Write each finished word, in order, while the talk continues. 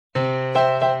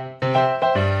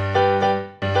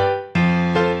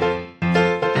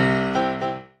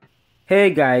Hey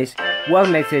guys,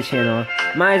 welcome back to the channel.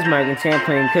 My name is Mark and today I'm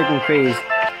playing Cooking Craze.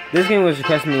 This game was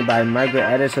requested to me by Margaret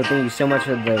Etta, so thank you so much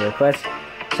for the request.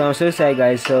 So I'm so excited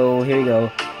guys, so here we go.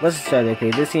 Let's start.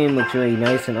 Okay, this game looks really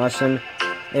nice and awesome.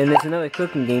 And it's another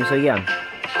cooking game, so yeah.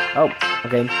 Oh,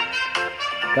 okay.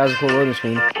 That was a cool loading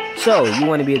screen. So, you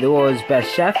want to be the world's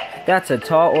best chef? That's a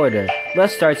tall order.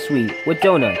 Let's start sweet, with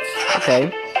donuts.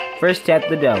 Okay. First tap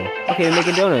the dough. Okay, we're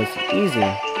making donuts. Easy.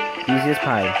 Easy as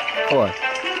pie. 4.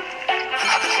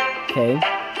 Okay,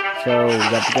 so we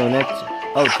got the donuts.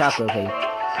 Oh, chocolate, okay.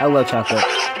 I love chocolate.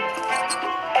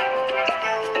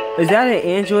 Is that an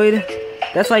Android?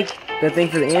 That's like the thing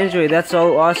for the Android. That's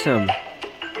so awesome.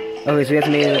 Okay, so we have to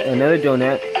make another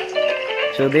donut.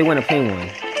 So they want a plain one.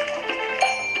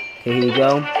 Okay, here you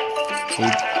go.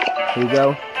 Here you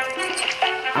go.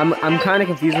 I'm kind of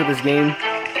confused with this game.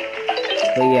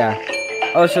 But yeah.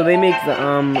 Oh, so they make the,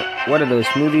 what are those,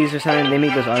 smoothies or something? They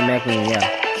make those automatically, yeah.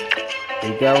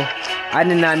 There you go. I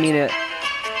did not mean it.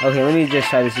 Okay, let me just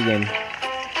try this again.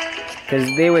 Because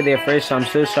they were there first, so I'm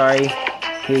so sorry.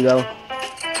 Here you go.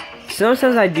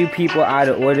 Sometimes I do people out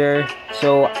of order,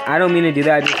 so I don't mean to do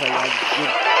that.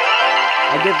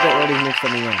 I get the orders mixed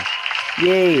up again.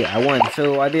 Yay, I won.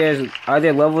 So are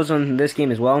there levels on this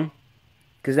game as well?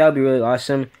 Because that would be really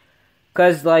awesome.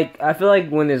 Because, like, I feel like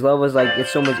when there's levels, like,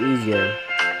 it's so much easier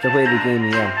to play the game,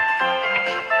 yeah.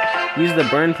 Use the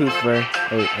burn proof for...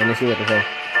 Wait, let me see what they say.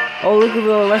 Oh, look at the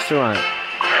little restaurant.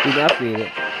 We can upgrade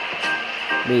it.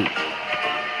 Wait.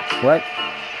 What?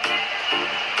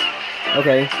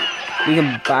 Okay. We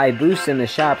can buy boosts in the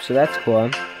shop, so that's cool.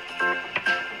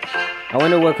 I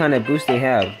wonder what kind of boost they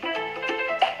have.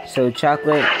 So,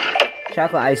 chocolate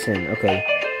icing. Okay.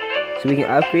 So we can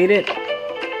upgrade it.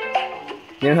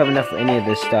 We don't have enough for any of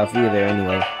this stuff either,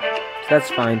 anyway. So that's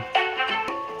fine.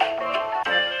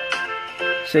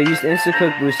 So use the Instant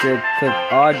Cook boost to cook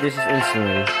all dishes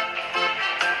instantly.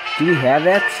 Do we have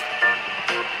that?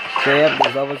 So yep,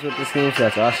 there's levels with this game, so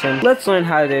that's awesome. Let's learn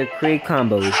how to create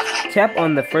combos. Tap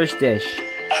on the first dish.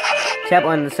 Tap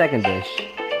on the second dish.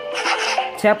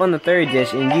 Tap on the third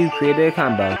dish and you created a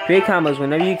combo. Create combos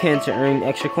whenever you can to earn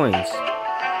extra coins.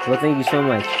 Well, thank you so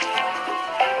much.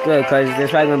 Good, because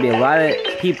there's probably going to be a lot of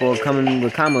people coming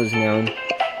with combos now.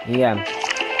 Yeah.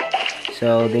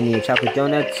 So they need chocolate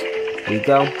donuts. There you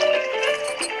go.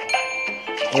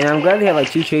 And I'm glad they have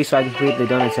like 2 trays so I can create the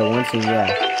donuts at once, and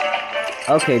yeah.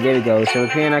 Okay, there we go. So we're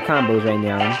creating our combos right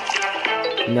now.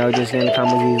 You know, just getting the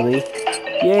combos easily.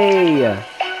 Yay!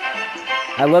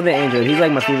 I love the Android. He's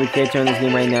like my favorite character in this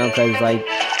game right now because like,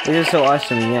 this is so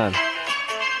awesome, yeah.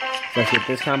 So let's get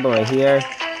this combo right here.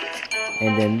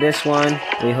 And then this one.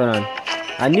 Wait, hold on.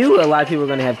 I knew a lot of people were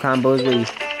going to have combos,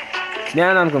 but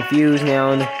now I'm confused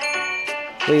now.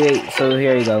 Wait, so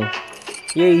here you go.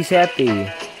 Yeah, he's happy.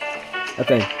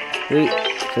 Okay, wait,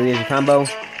 so there's a combo.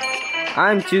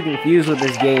 I'm too confused with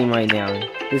this game right now.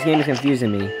 This game is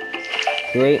confusing me.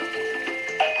 Wait.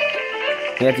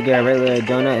 We have to get a regular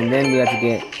donut, and then we have to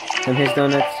get some his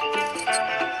donuts.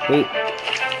 Wait.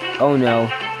 Oh no.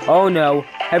 Oh no.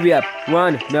 Hurry up.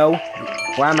 Run. No.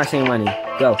 Why am I saying running?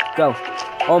 Go. Go.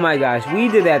 Oh my gosh, we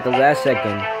did that the last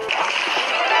second.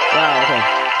 Wow, okay.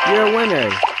 You're a winner.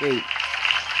 Wait.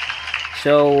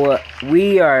 So,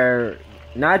 we are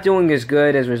not doing as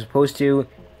good as we're supposed to,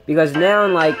 because now,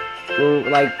 like,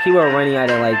 people are running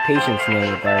out of, like, patience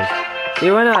now with ours.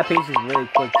 They run out of patience really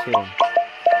quick, too.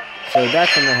 So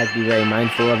that's something I have to be very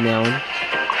mindful of now.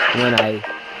 When I,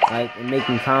 like,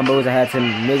 making combos, I had to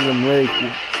make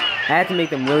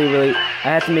them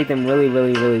really,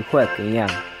 really quick, and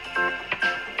yeah.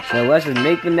 So let's just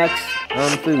make the next,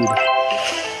 food.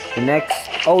 The next,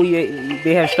 oh yeah,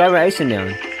 they have strawberry icing now.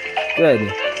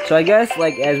 Good. So I guess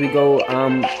like as we go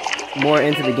more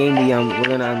into the game, we're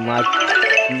gonna unlock,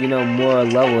 you know, more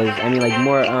levels. I mean like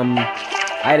more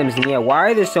items. And yeah,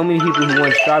 why are there so many people who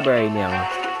want strawberry now?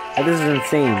 Like, this is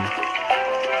insane.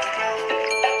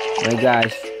 My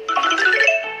gosh.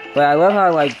 But I love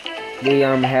how like they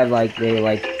have like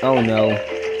oh no,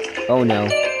 oh no,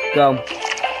 go.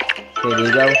 Okay, there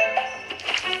you go.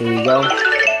 Here you go.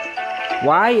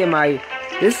 Why am I?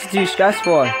 This is too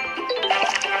stressful.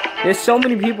 There's so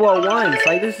many people at once.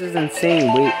 Like, this is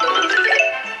insane. Wait.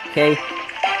 Okay.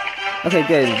 Okay,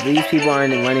 good. These people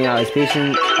aren't running out as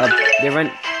patient.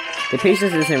 The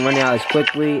patience isn't running out as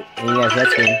quickly. And yes,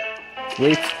 that's good.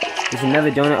 Wait. There's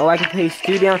another donut. Oh, I can place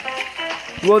 2 down.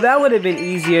 Well, that would have been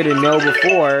easier to know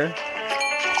before.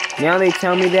 Now they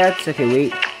tell me that. Okay,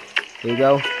 wait. There you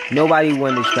go. Nobody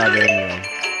wanted strawberry anyway.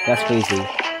 That's crazy.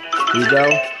 Here you go.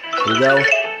 Here you go.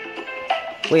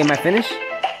 Wait, am I finished?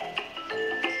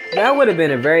 That would have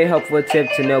been a very helpful tip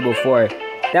to know before.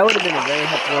 That would have been a very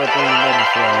helpful thing to know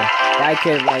before. That I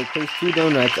could, like, place 2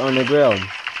 donuts on the grill.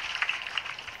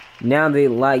 Now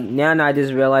I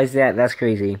just realized that. That's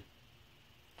crazy.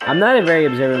 I'm not a very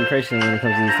observant person when it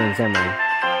comes to these things, am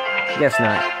I? Guess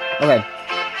not. Okay.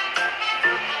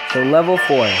 So, level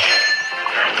 4.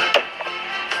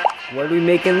 What are we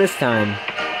making this time?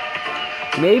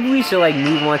 Maybe we should, like,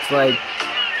 move on to, like,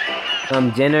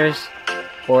 dinners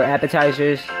or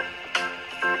appetizers.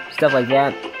 Stuff like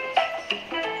that.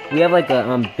 We have, like,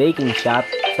 a, baking shop.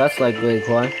 So that's, like, really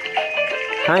cool.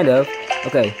 Kind of.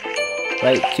 Okay.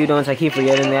 Right, 2 donuts. I keep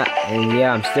forgetting that. And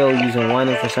yeah, I'm still using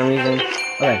 1 for some reason.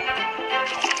 Okay.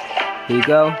 Here you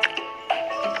go.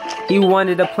 He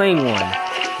wanted a plain one.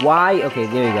 Why? Okay,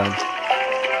 there you go.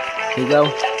 Here you go.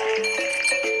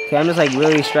 Okay, I'm just like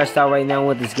really stressed out right now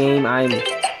with this game.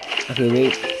 Okay,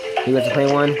 wait. He wants to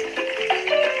play one.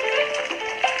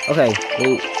 Okay,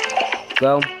 wait.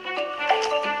 Go.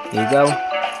 Here you go.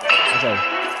 Okay,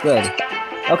 good.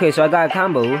 Okay, so I got a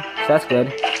combo, so that's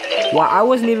good. While I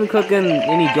wasn't even cooking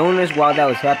any donuts while that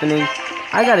was happening,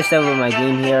 I gotta step up my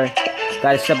game here.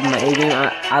 Gotta step up my A game.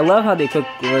 I love how they cook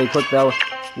really quick though.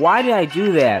 Why did I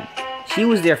do that? She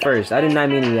was there first. I did not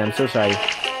mean to do that. I'm so sorry.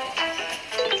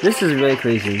 This is really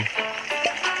crazy.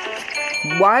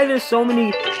 Why are there so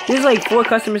many? There's like 4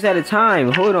 customers at a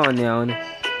time. Hold on now.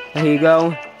 Here you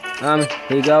go.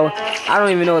 Here you go. I don't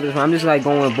even know what this one. I'm just like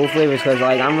going with both flavors because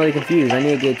like I'm really confused. I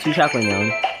need to get 2 chocolate now.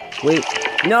 Wait.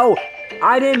 No!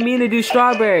 I didn't mean to do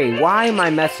strawberry. Why am I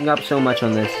messing up so much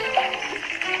on this?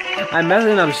 I'm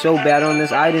messing up so bad on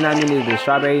this. I did not mean to do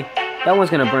strawberry. That one's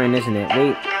gonna burn, isn't it?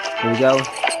 Wait. Here we go.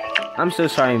 I'm so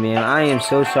sorry, man. I am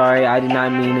so sorry. I did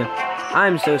not mean to.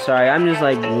 I'm so sorry. I'm just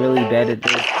like really bad at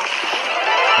this.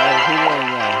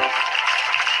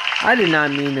 I did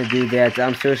not mean to do that.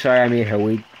 I'm so sorry I made her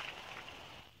weak.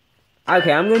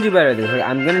 Okay, I'm gonna do better at this.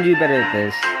 I'm gonna do better at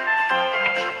this.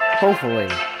 Hopefully.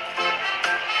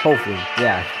 Hopefully,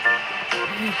 yeah.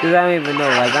 Because I don't even know.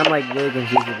 Like, I'm like really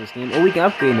confused with this game. Oh, we can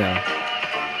upgrade now.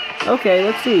 Okay,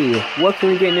 let's see. What can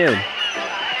we get new?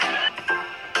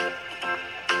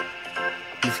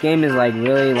 This game is like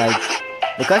really like...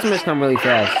 The customers come really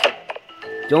fast.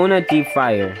 Donut deep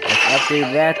fryer. Let's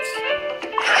upgrade that.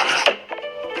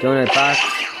 Donut box.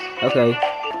 Okay.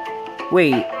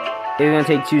 Wait. It's gonna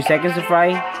take 2 seconds to fry?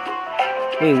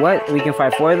 Wait, what? We can fry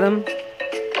 4 of them?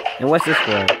 And what's this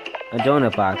for? A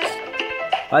donut box.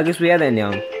 Oh, I guess we have that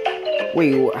now.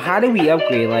 Wait, how do we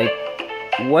upgrade? Like,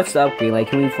 what's the upgrade? Like,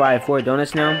 can we fry 4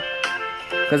 donuts now?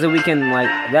 Because if we can, like,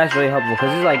 that's really helpful.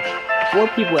 Because there's like 4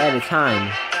 people at a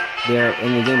time there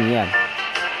in the game. Yeah.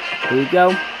 Here we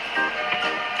go.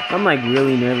 I'm like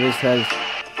really nervous because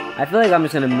I feel like I'm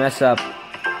just gonna mess up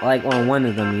like on one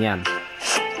of them. Yeah.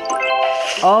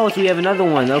 Oh, so we have another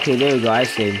one. Okay, there we go. I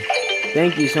see.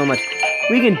 Thank you so much.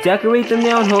 We can decorate them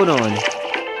now? Hold on.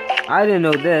 I didn't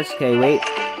know this. Okay, wait.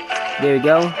 There we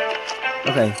go.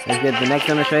 Okay, let's get the next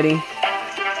donut ready.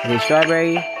 Okay,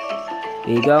 strawberry.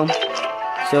 There you go.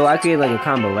 So I created like a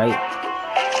combo, right?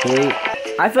 Okay.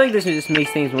 I feel like this just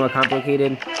makes things more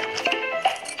complicated.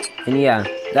 And yeah,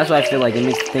 that's why I feel like it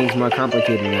makes things more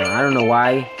complicated now. I don't know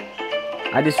why.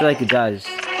 I just feel like it does.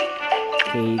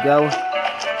 Okay, here you go.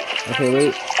 Okay,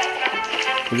 wait.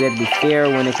 We have to be fair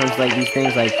when it comes to like these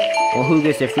things. Like, well, who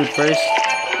gets their food first?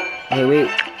 Okay, wait.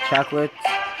 Chocolate.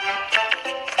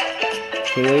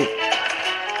 Okay, wait.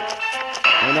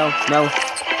 Oh, no.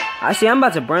 I see, I'm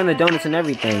about to burn the donuts and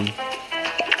everything.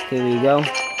 Okay, there you go.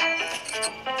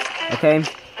 Okay.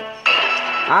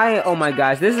 Oh my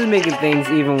gosh, this is making things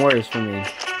even worse for me.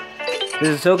 This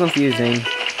is so confusing.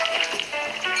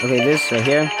 Okay, this right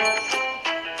here.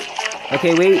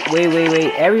 Okay, wait.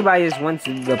 Everybody just wants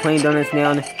the plain donuts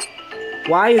now.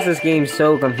 Why is this game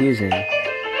so confusing?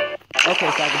 Okay,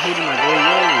 so I completed my goal.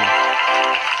 Yay!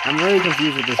 I'm really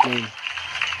confused with this game.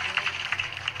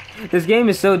 This game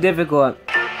is so difficult.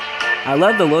 I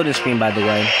love the loading screen, by the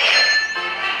way.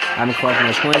 I'm collecting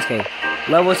those coins. Okay,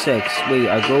 level 6. Wait,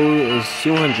 our goal is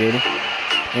 200.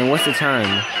 And what's the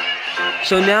time?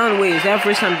 So now, wait, is that the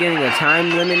first time getting a time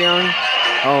limit now?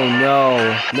 Oh no.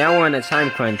 Now we're on a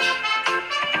time crunch.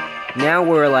 Now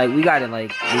we're like, we gotta like,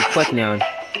 be quick now.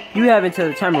 You have until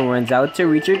the timer runs out to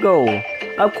reach your goal.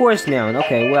 Of course now.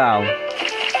 Okay, wow.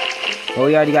 Well,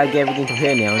 we already gotta get everything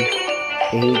prepared now.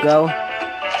 Okay, here you go.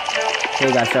 Okay,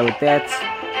 we gotta start with that.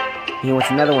 He wants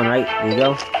another one, right? There you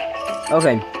go.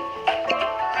 Okay.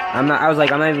 I was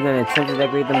like, I'm not even gonna attempt to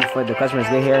decorate them before the customers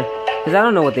get here. Because I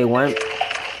don't know what they want.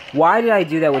 Why did I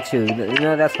do that with 2?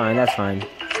 No, that's fine, that's fine.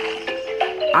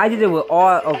 I did it with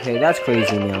all... Okay, that's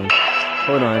crazy now.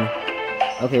 Hold on.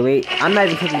 Okay, wait. I'm not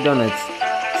even cooking donuts.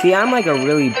 See, I'm like a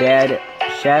really bad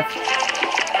chef.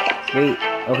 Wait.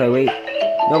 Okay, wait.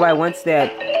 Nobody wants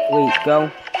that. Wait, go.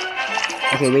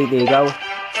 Okay, wait, there you go.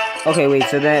 Okay, wait,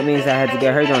 so that means I had to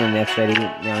get her donut next ready.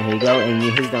 Now, here you go, and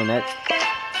his donut.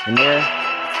 And there.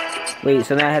 Wait,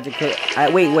 so now I had to cook.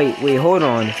 Wait, hold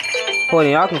on. Hold on,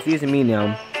 y'all confusing me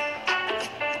now.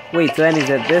 Wait, so that means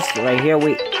that this right here,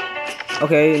 wait.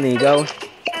 Okay, and there you go.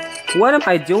 What am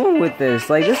I doing with this?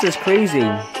 Like, this is crazy.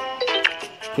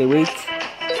 Okay, wait.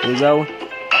 There you go.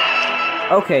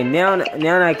 Okay, now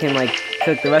I can, like,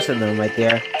 cook the rest of them right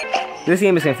there. This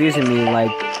game is confusing me,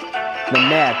 like, the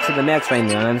max right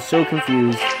now. I'm so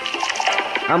confused.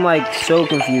 I'm, like, so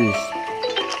confused.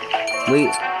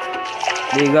 Wait.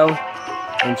 There you go.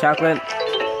 And chocolate.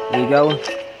 There you go.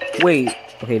 Wait.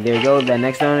 Okay, there you go. That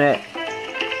next donut.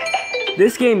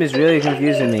 This game is really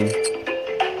confusing me.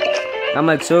 I'm,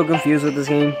 like, so confused with this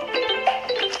game.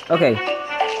 Okay.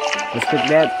 Let's cook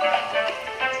that.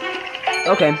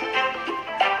 Okay.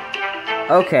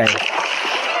 Okay.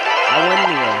 I went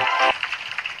anyway.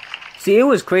 See, it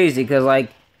was crazy, because, like,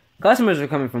 customers were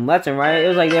coming from left and right. It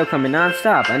was like they were coming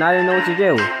non-stop, and I didn't know what to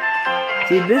do.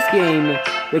 See, this game,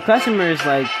 the customers,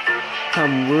 like,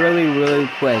 come really, really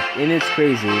quick, and it's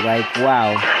crazy. Like,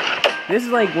 wow. This is,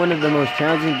 like, one of the most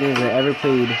challenging games I've ever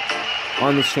played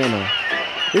on this channel.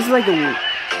 This is, like, to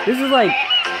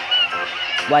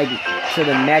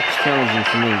the max challenging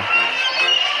for me.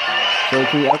 So,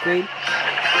 can we upgrade?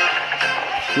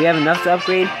 Do we have enough to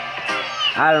upgrade?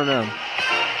 I don't know.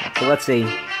 But let's see.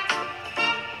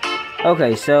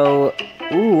 Okay, so...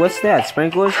 Ooh, what's that?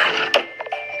 Sprinklers?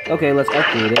 Okay, let's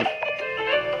upgrade it.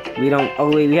 We don't... Oh,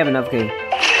 wait, we have enough. Okay.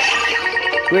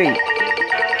 Great.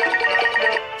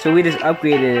 So we just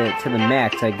upgraded it to the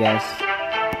max, I guess.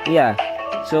 Yeah.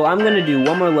 So I'm gonna do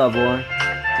one more level.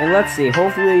 And let's see.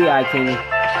 Hopefully I can...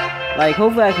 Like,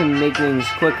 hopefully I can make things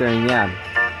quicker, and yeah.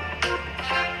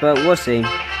 But we'll see.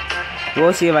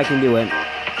 We'll see if I can do it.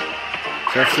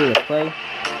 So let's see, let's play.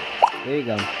 There you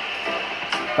go.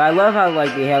 But I love how,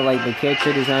 like, they have, like, the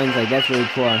character designs, like, that's really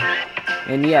cool.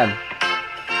 And yeah.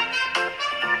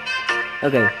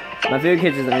 Okay, my favorite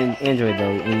character is Android,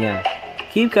 though, and yeah.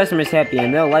 Keep customers happy,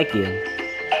 and they'll like you.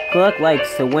 Collect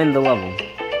likes to win the level.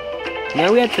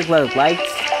 Now we have to collect likes.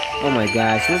 Oh my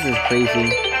gosh, this is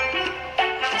crazy.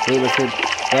 Wait, let's get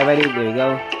that ready. There we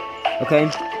go. Okay,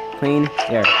 clean,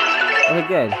 there. Okay,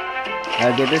 good.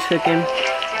 I'll get this cooking.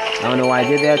 I don't know why I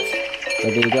did that,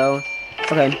 but there you go.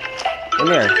 Okay, and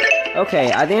there.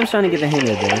 Okay, I think I'm starting to get the hang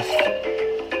of this.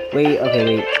 Wait, okay,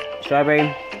 wait.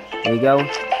 Strawberry, there you go.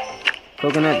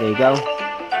 Coconut, there you go.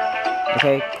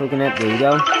 Okay, coconut, there you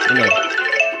go. And there.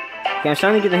 Okay, I'm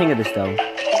starting to get the hang of this, though.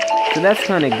 So that's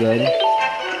kind of good.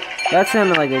 That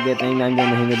sounded like a good thing, I'm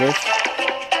getting the hang of this.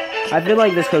 I feel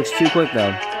like this cooks too quick,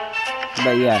 though.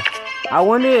 But yeah. I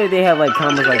wonder if they have, like,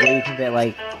 combos, like, where you can get,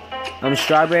 like,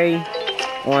 strawberry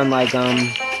on, like,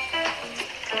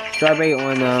 strawberry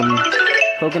on,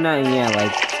 coconut, and yeah,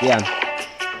 like, yeah.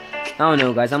 I don't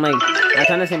know, guys. I'm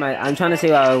trying to say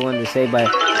what I wanted to say, but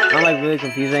I'm, like, really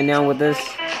confused right now with this.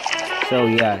 So,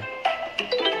 yeah.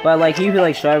 But, like, you feel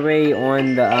like strawberry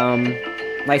on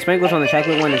the, like, sprinkles on the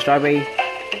chocolate one, the strawberry,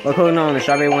 or coconut on the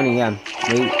strawberry one, and yeah.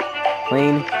 Wait.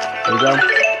 Plain. There we go.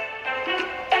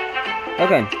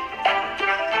 Okay.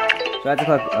 So I have to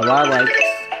collect a lot of likes.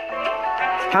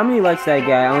 How many likes did I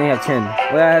get? I only have 10.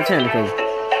 Well, I have 10, okay.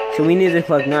 So we need to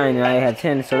collect 9, and I have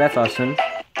 10, so that's awesome.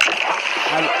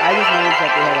 I just noticed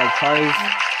that they had, like, cars,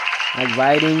 like,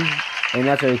 riding, and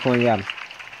that's really cool, yeah.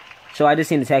 So I just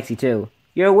seen the taxi, too.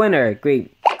 You're a winner.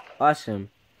 Great. Awesome.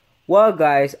 Well,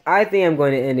 guys, I think I'm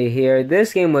going to end it here.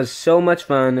 This game was so much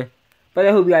fun, but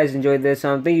I hope you guys enjoyed this.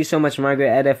 Thank you so much, Margaret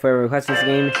Edda, for requesting this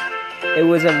game. It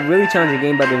was a really challenging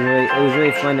game, but it was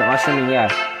really fun and awesome, and yeah.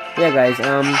 Yeah, guys,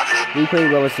 we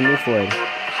played well to move forward.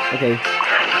 Okay.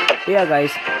 But yeah,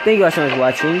 guys, thank you guys so much for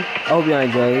watching. I hope you all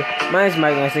enjoyed. My name is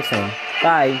Mike969.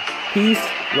 Bye. Peace,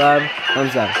 love,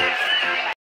 thumbs up.